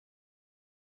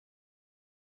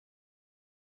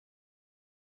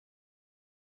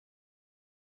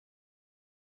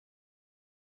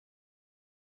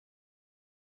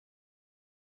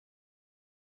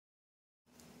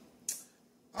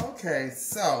Okay,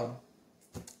 so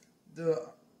the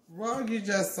rug you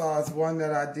just saw is one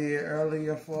that I did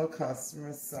earlier for a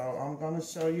customer. So I'm going to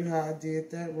show you how I did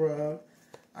that rug.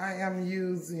 I am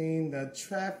using the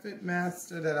Traffic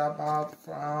Master that I bought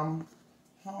from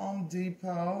Home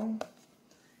Depot.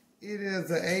 It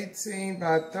is an 18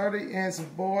 by 30 inch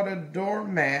border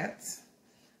doormat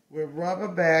with rubber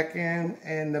backing,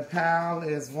 and the pile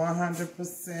is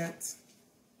 100%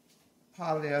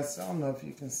 polyester. I don't know if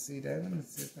you can see that. Let me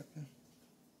see if I can.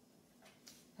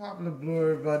 Probably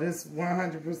blurry, but it's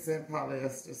 100%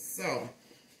 polyester. So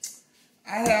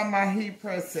I have my heat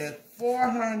press at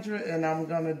 400, and I'm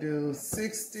gonna do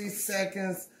 60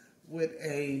 seconds with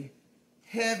a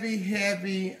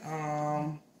heavy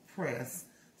press.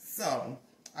 So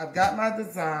I've got my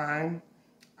design.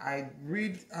 I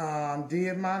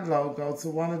did my logo to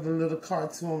one of the little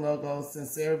cartoon logos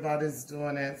since everybody's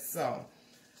doing it. So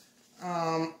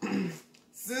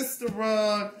since the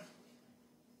rug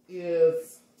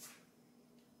is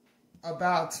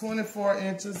about 24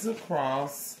 inches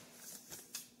across,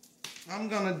 I'm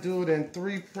gonna do it in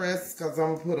 3 press because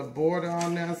I'm gonna put a border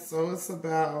on there. So it's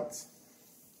about,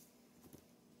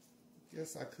 I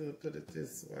guess I could put it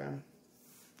this way.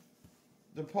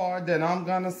 The part that I'm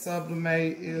gonna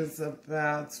sublimate is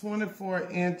about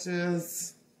 24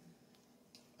 inches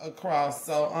across.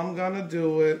 So I'm gonna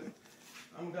do it.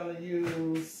 I'm gonna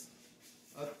use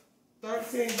a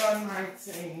 13 by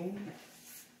 19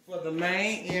 for the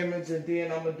main image, and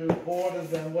then I'm gonna do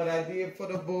borders. And what I did for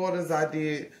the borders, I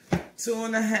did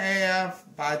 2.5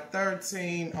 by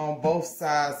 13 on both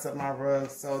sides of my rug.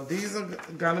 So these are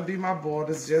gonna be my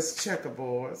borders, just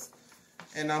checkerboards.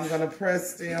 And I'm gonna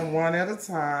press them one at a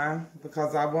time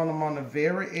because I want them on the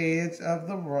very edge of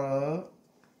the rug.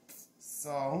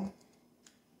 So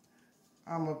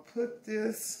I'm gonna put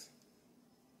this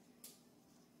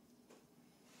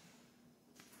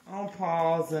on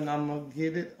pause, and I'm gonna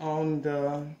get it on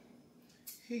the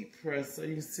heat press so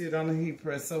you can see it on the heat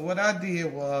press. So what I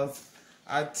did was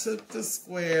I took the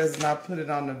squares and I put it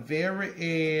on the very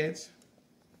edge.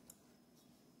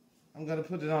 I'm gonna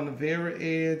put it on the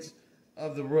very edge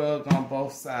of the rug on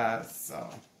both sides. So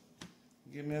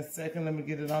give me a second, let me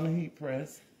get it on the heat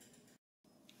press.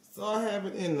 So I have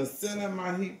it in the center of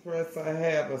my heat press. I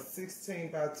have a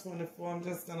 16 by 24. I'm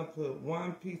just gonna put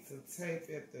one piece of tape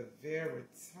at the very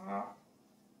top.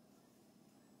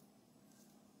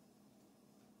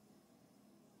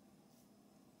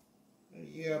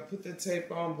 Yeah, put the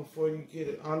tape on before you get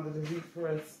it under the heat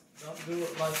press. Don't do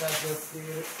it like I just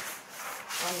did.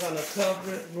 I'm gonna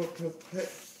cover it with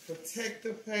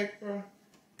protective paper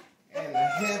and a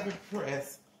heavy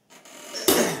press.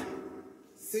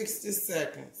 60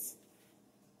 seconds.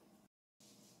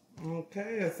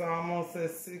 Okay, it's almost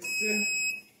at 60.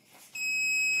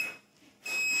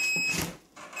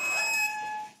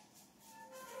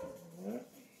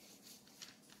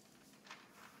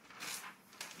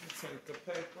 Take the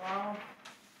paper off.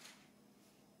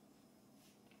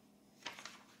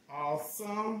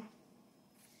 Awesome.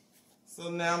 So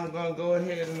now I'm going to go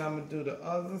ahead and I'm going to do the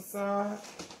other side.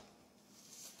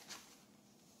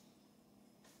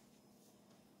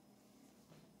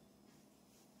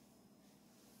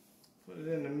 Put it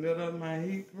in the middle of my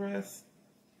heat press.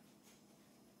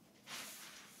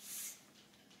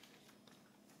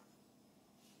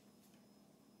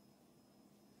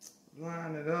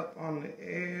 Line it up on the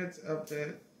edge of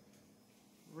that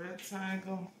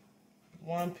rectangle.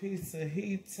 One piece of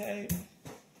heat tape.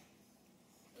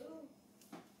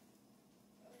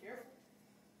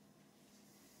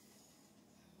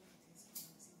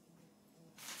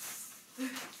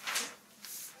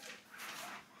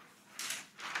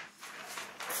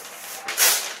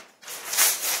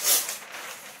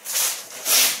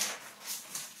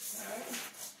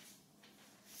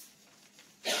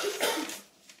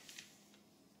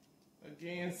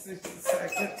 Again, 60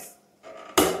 seconds.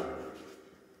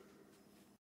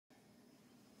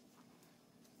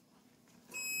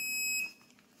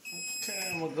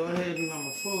 Okay, I'm gonna go ahead and I'm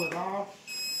gonna pull it off.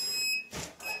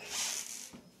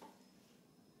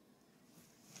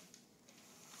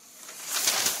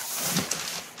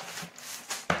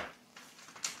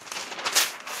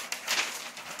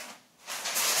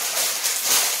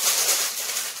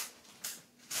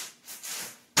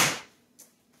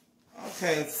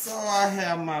 Okay, so I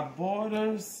have my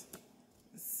borders.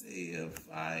 Let's see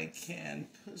if I can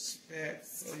push back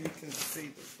so you can see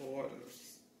the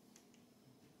borders.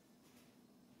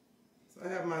 So I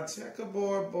have my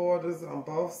checkerboard borders on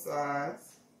both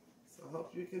sides. So I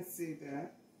hope you can see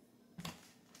that.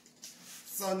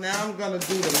 So now I'm going to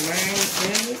do the main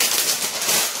image.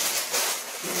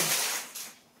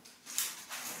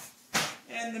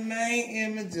 And And the main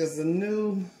image is a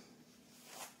new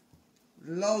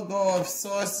logo of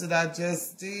sorts that I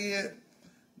just did.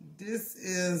 This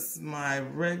is my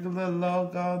regular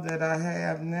logo that I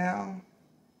have now.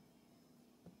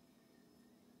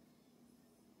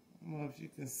 I don't know if you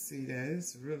can see that.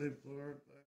 It's really blurred,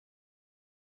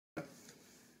 but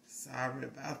sorry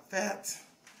about that.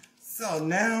 So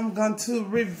now I'm going to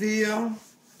reveal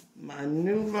my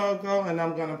new logo, and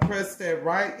I'm going to press that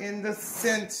right in the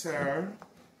center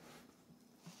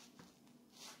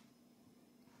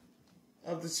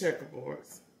of the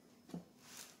checkerboards.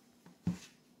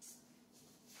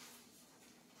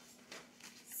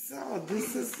 So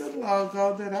this is the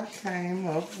logo that I came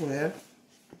up with.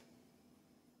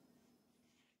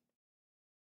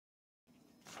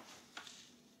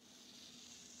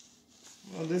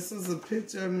 Well, this is a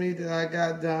picture of me that I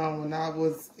got done when I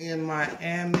was in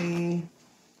Miami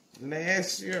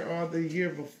last year or the year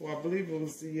before. I believe it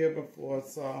was the year before.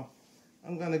 So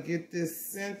I'm going to get this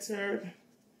centered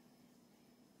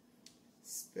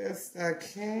as best I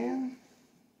can.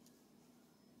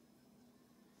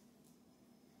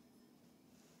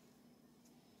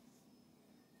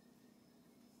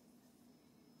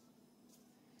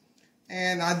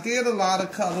 And I did a lot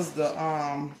of colors. The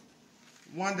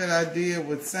one that I did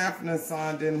with Sanford and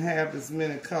Son didn't have as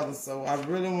many colors, so I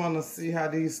really want to see how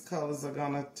these colors are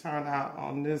going to turn out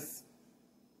on this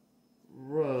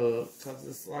rug, because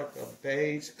it's like a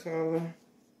beige color.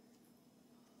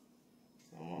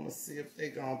 So I want to see if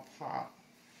they're going to pop.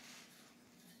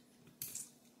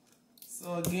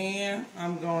 So again,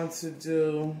 I'm going to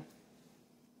do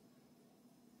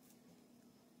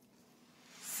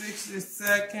 60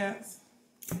 seconds,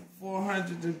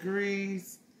 400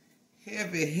 degrees.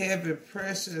 Heavy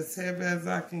pressure, as heavy as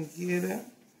I can get it.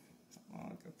 Oh, I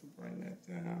got to bring that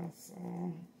down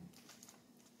some.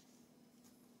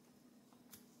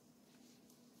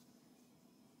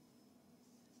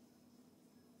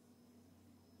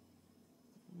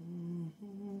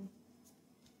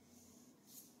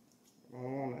 I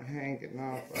want to hang it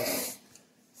off. I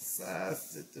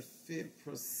sized it to fit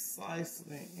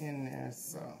precisely in there,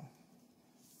 so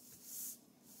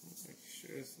make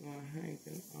sure it's not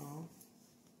hanging off.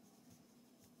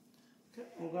 Okay,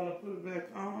 I'm gonna put it back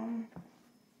on.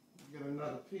 Get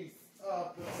another piece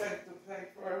of protective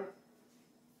paper.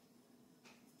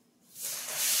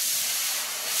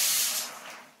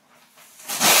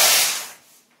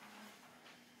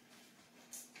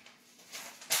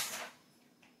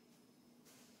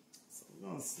 So I'm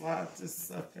gonna slide this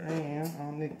sucker in. I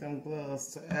don't need them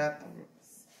gloves to afterwards.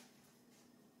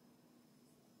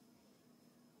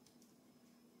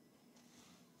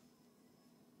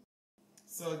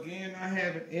 So again, I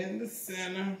have it in the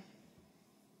center.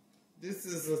 This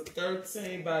is a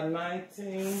 13 by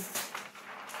 19 sheet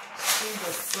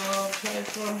of sub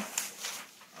paper.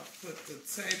 I put the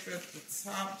tape at the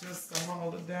top just to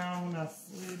hold it down when I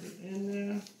slid it in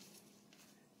there.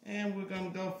 And we're gonna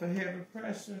go for heavy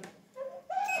pressure.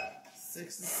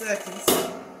 60 seconds.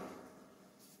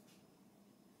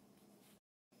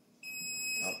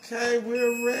 Okay,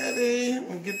 we're ready.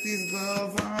 We'll get these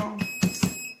gloves on.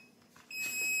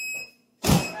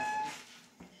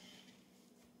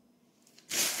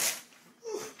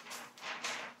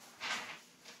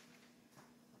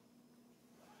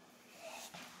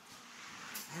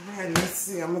 Alright, let's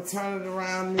see. I'm going to turn it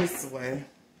around this way.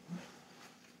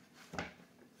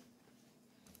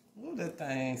 Oh, that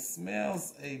thing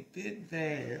smells a bit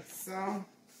bad. So,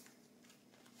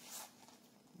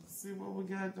 let's see what we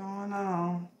got going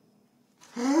on.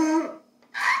 Ooh,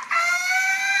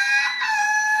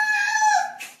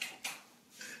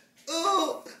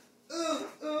 ooh, ooh,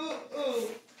 ooh.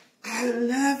 I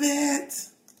love it.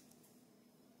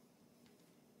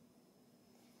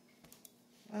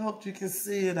 I hope you can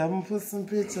see it. I'm going to put some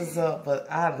pictures up, but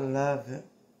I love it.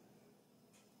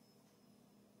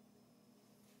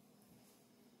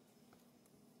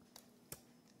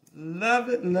 Love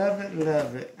it, love it,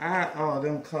 love it. Oh,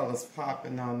 them colors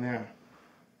popping on there.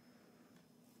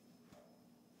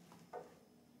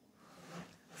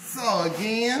 So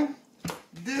again,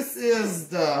 this is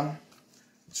the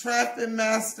Traffic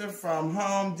Master from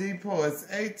Home Depot. It's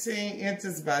 18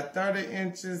 inches by 30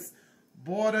 inches.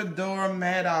 Border door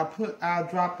mat. I'll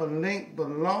drop a link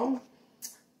below.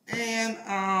 And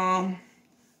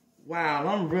wow,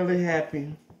 I'm really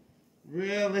happy.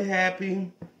 Really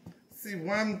happy. See,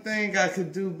 one thing I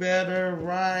could do better,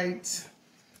 right?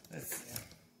 Let's see.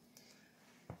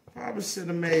 Probably should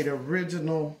have made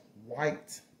original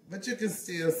white, but you can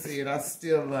still see it. I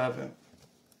still love it.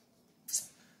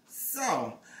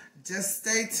 So, just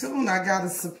stay tuned. I got a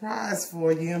surprise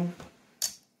for you.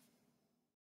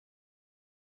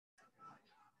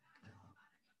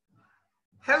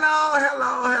 Hello,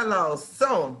 hello, hello.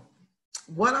 So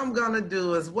what I'm gonna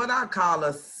do is what I call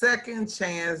a second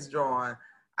chance drawing.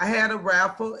 I had a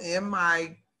raffle in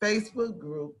my Facebook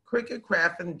group, Cricket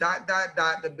Crafting,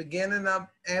 the beginning of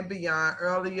and beyond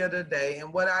earlier today.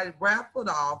 And what I raffled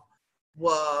off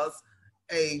was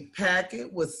a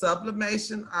packet with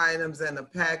sublimation items and a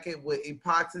packet with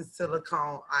epoxy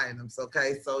silicone items.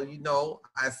 Okay, so you know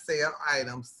I sell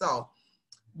items. So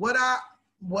what I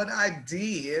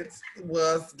did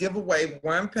was give away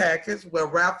one package, well,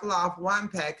 raffle off one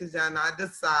package, and I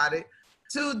decided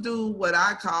to do what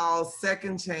I call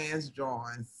second chance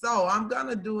drawing. So I'm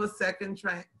gonna do a second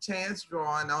chance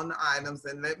drawing on the items,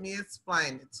 and let me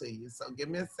explain it to you. So give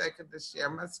me a second to share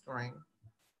my screen.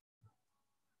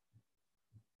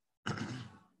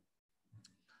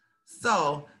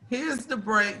 So here's the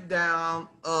breakdown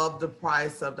of the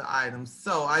price of the items.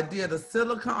 So I did a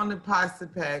silicone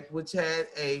epoxy pack, which had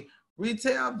a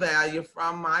retail value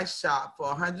from my shop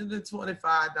for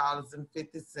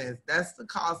 $125.50. That's the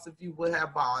cost if you would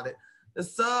have bought it. The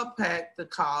sub pack, the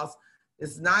cost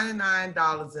is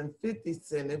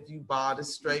 $99.50 if you bought it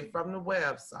straight from the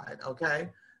website,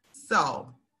 okay?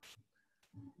 So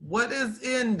what is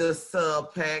in the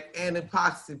sub pack and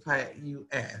epoxy pack, you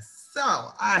ask?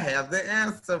 So I have the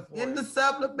answer for you. In the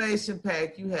sublimation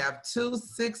pack, you have 2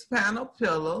 6-panel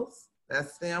pillows.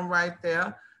 That's them right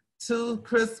there. 2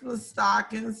 Christmas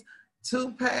stockings,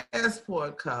 2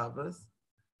 passport covers,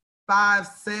 5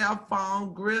 cell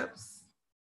phone grips,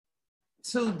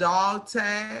 2 dog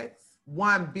tags,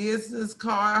 1 business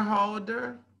card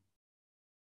holder.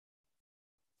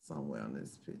 Somewhere on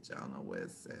this picture, I don't know where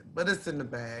it's at, but it's in the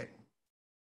bag.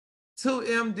 2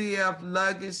 MDF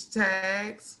luggage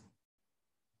tags.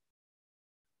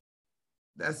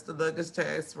 That's the luggage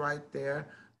tags right there.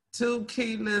 2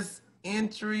 keyless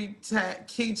entry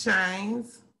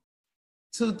keychains.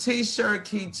 2 t-shirt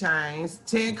keychains.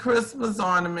 10 Christmas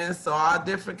ornaments, so all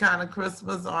different kind of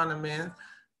Christmas ornaments.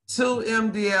 2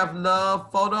 MDF Love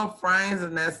photo frames,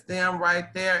 and that's them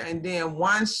right there. And then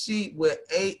 1 sheet with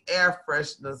 8 air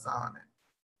fresheners on it.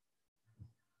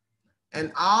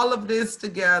 And all of this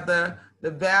together, the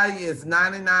value is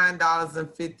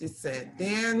 $99.50.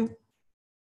 Then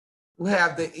we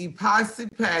have the epoxy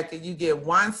packet. You get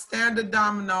 1 standard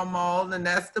domino mold, and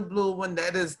that's the blue one.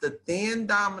 That is the thin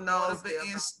dominoes, the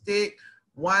inch thick,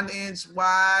 1 inch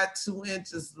wide, 2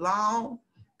 inches long.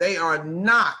 They are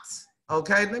not,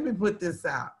 okay, let me put this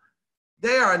out.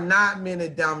 They are not mini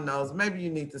dominoes. Maybe you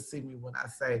need to see me when I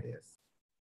say this.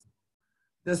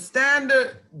 The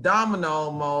standard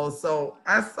domino mold, so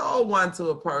I sold one to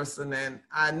a person, and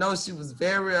I know she was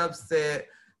very upset.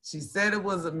 She said it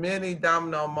was a mini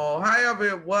domino mold. However,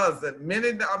 it wasn't.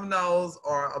 Mini dominoes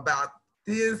are about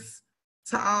this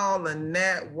tall and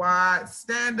that wide.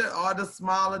 Standard are the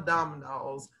smaller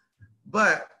dominoes.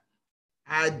 But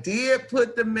I did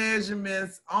put the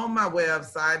measurements on my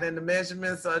website, and the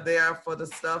measurements are there for the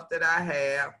stuff that I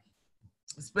have,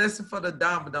 especially for the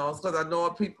dominoes, because I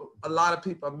know a lot of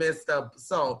people messed up.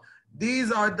 So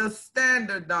these are the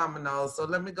standard dominoes. So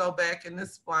let me go back and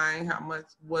explain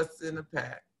what's in the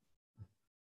pack.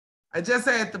 I just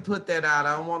had to put that out.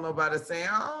 I don't want nobody saying,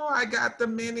 oh, I got the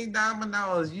mini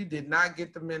dominoes. You did not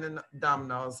get the mini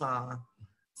dominoes, huh?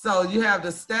 So you have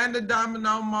the standard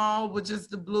domino mold, which is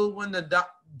the blue one, the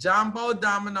jumbo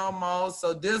domino mold.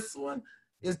 So this one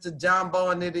is the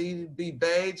jumbo, and it'll either be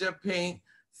beige or pink.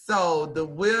 So the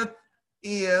width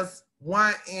is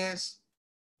 1 inch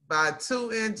by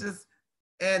 2 inches,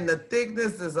 and the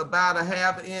thickness is about a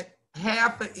half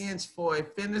an inch for a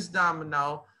finished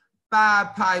domino.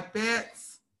 5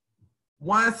 pipettes,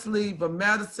 1 sleeve of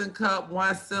medicine cup,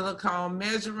 1 silicone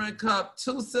measuring cup,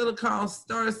 2 silicone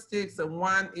stir sticks, and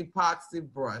 1 epoxy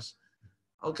brush.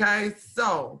 Okay,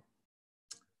 so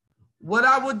what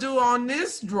I would do on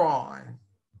this drawing,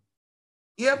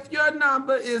 if your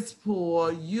number is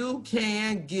poor, you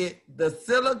can get the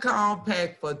silicone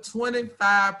pack for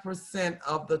 25%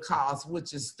 of the cost,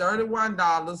 which is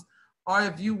 $31. Or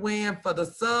if you win for the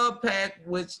sub pack,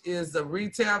 which is a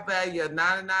retail value of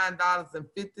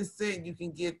 $99.50, you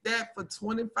can get that for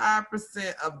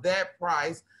 25% of that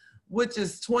price, which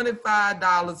is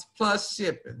 $25 plus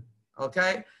shipping,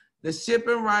 okay? The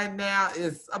shipping right now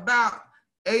is about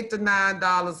 $8 to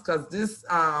 $9 because this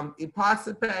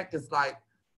epoxy pack is like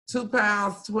 2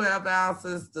 pounds, 12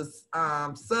 ounces. The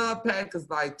sub pack is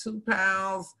like 2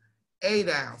 pounds, 8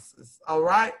 ounces, all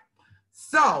right?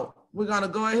 So we're gonna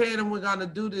go ahead and we're gonna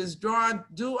do this drawing.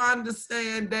 Do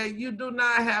understand that you do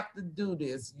not have to do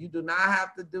this. You do not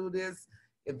have to do this.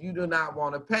 If you do not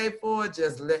want to pay for it,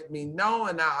 just let me know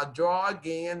and I'll draw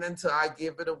again until I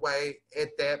give it away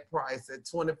at that price at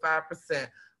 25%.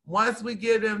 Once we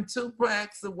get them 2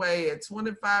 packs away at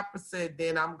 25%,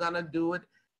 then I'm going to do it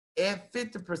at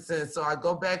 50%. So I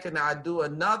go back and I do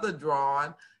another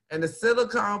drawing, and the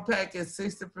silicone pack at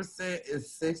 60%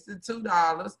 is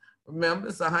 $62. Remember,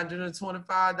 it's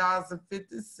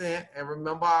 $125.50. And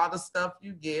remember all the stuff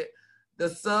you get. The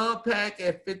sub pack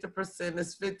at 50%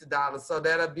 is $50. So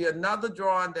that'll be another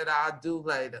drawing that I'll do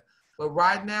later. But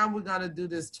right now, we're going to do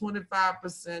this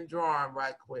 25% drawing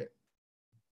right quick.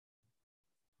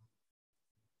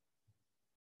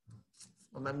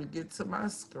 So let me get to my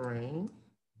screen.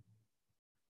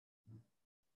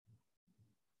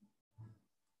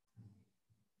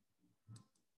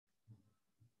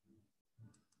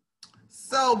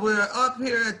 So we're up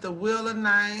here at the wheel of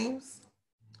names.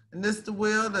 And this is the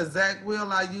wheel, the exact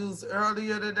wheel I used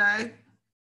earlier today.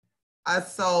 I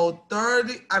sold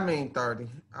 30, I'm on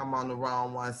the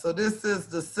wrong one. So this is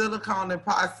the silicone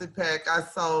epoxy pack. I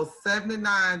sold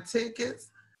 79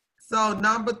 tickets. So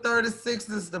number 36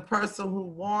 is the person who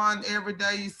won every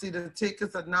day. You see the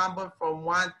tickets are numbered from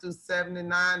 1 through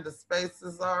 79, the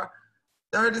spaces are.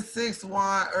 36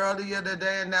 won earlier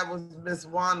today, and that was Miss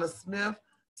Wanda Smith.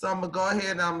 So I'm gonna go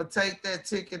ahead and I'm gonna take that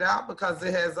ticket out because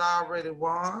it has already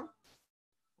won.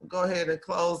 Go ahead and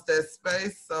close that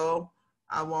space so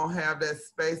I won't have that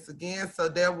space again. So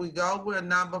there we go. We're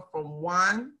numbered from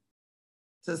 1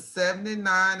 to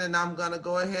 79, and I'm gonna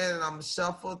go ahead and I'm gonna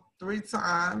shuffle 3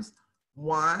 times.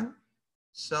 1,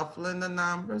 shuffling the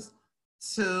numbers,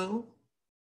 2,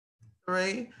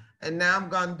 3, and now I'm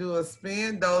gonna do a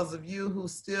spin. Those of you who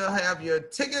still have your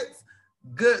tickets,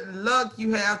 good luck.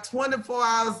 You have 24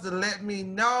 hours to let me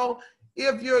know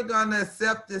if you're gonna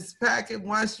accept this packet.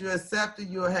 Once you accept it,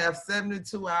 you'll have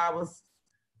 72 hours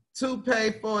to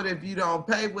pay for it. If you don't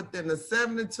pay within the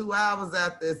 72 hours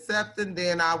after accepting,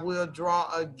 then I will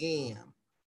draw again.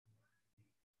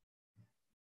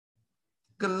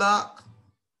 Good luck.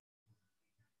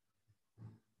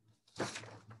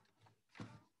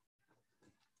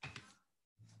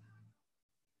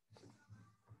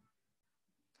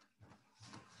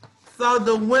 So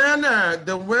the winner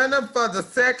for the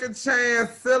second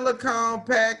chance silicone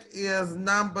pack is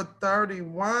number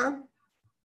 31.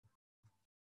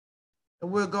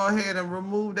 And we'll go ahead and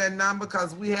remove that number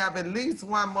because we have at least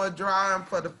one more drawing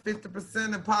for the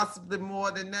 50% and possibly more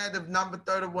than that if number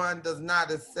 31 does not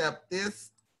accept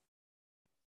this.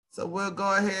 So we'll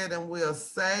go ahead and we'll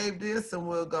save this and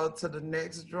we'll go to the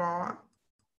next drawing.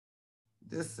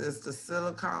 This is the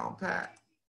silicone pack.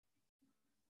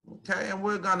 Okay, and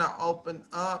we're gonna open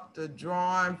up the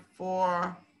drawing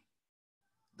for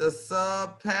the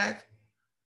sub pack.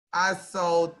 I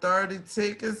sold 30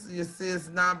 tickets. You see it's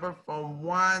numbered from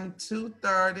 1 to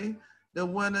 30. The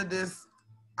winner this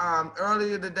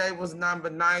earlier today was number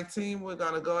 19. We're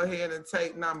gonna go ahead and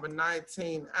take number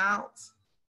 19 out.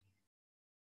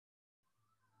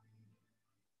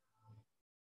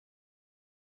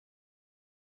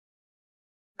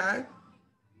 Okay.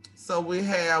 So we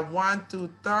have 1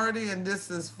 through 30, and this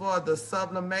is for the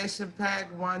sublimation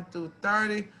pack, 1 through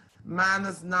 30,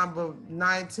 minus number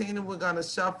 19, and we're gonna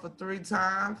shuffle 3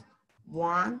 times.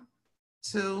 1,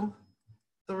 2,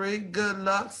 3, good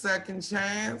luck, second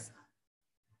chance.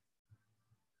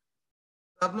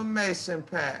 Sublimation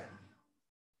pack.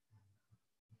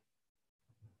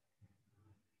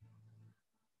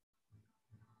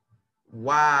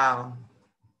 Wow.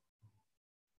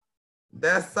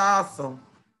 That's awesome.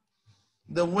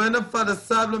 The winner for the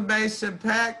sublimation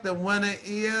pack, the winner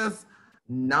is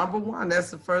number 1.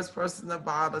 That's the first person to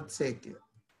buy the ticket.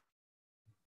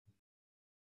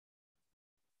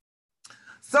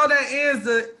 So that is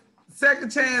the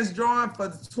second chance drawing for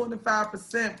the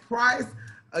 25% price.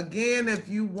 Again, if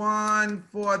you won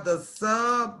for the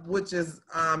sub, which is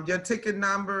your ticket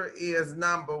number is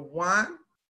number 1,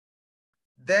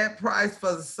 that price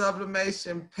for the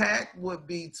sublimation pack would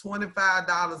be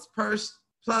 $25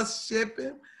 plus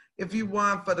shipping. If you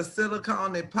won for the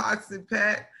silicone epoxy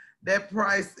pack, that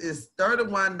price is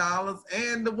 $31,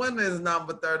 and the winner is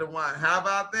number 31. How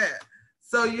about that?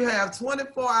 So you have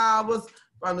 24 hours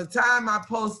from the time I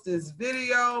post this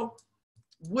video,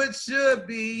 which should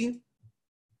be,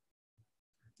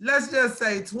 let's just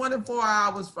say 24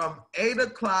 hours from 8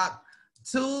 o'clock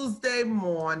Tuesday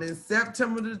morning,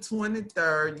 September the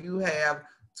 23rd. You have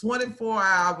 24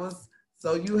 hours.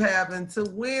 So you have until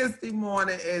Wednesday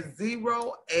morning at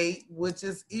 08, which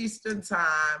is Eastern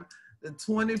time, the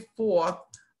 24th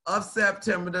of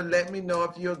September, to let me know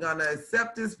if you're gonna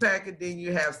accept this packet. Then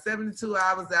you have 72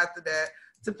 hours after that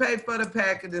to pay for the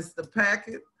packet. It's the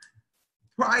packet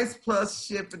price plus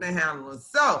shipping and handling.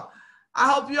 So I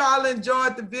hope you all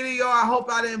enjoyed the video. I hope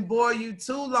I didn't bore you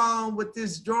too long with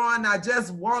this drawing. I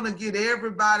just want to get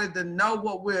everybody to know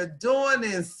what we're doing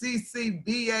in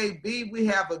CCBAB. We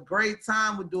have a great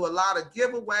time. We do a lot of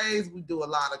giveaways. We do a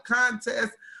lot of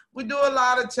contests. We do a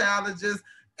lot of challenges.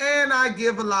 And I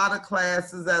give a lot of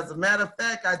classes. As a matter of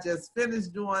fact, I just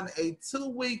finished doing a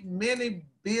 2-week mini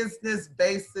business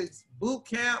basics boot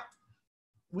camp.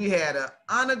 We had an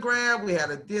undergrad, we had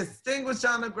a distinguished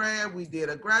undergrad, we did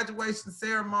a graduation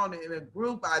ceremony in a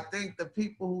group. I think the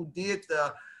people who did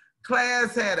the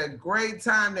class had a great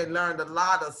time. They learned a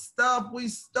lot of stuff. We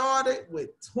started with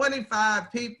 25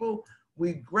 people.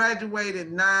 We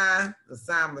graduated 9. The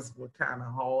assignments were kind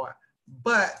of hard,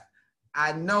 but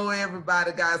I know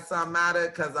everybody got something out of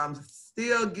it because I'm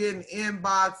still getting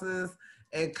inboxes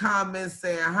and comments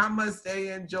saying how much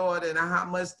they enjoyed it and how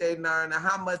much they learned and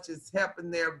how much it's helping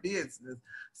their business.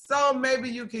 So maybe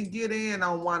you can get in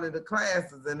on one of the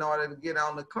classes. In order to get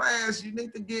on the class, you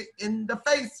need to get in the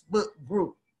Facebook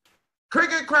group.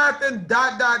 Cricket Crafting, ...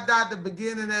 the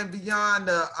beginning and beyond.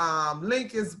 The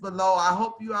link is below. I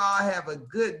hope you all have a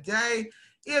good day.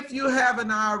 If you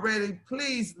haven't already,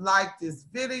 please like this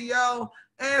video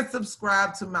and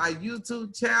subscribe to my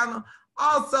YouTube channel.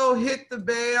 Also hit the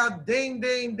bell, ding,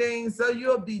 ding, ding, so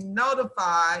you'll be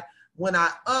notified when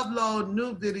I upload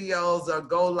new videos or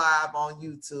go live on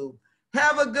YouTube.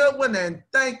 Have a good one and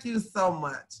thank you so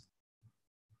much.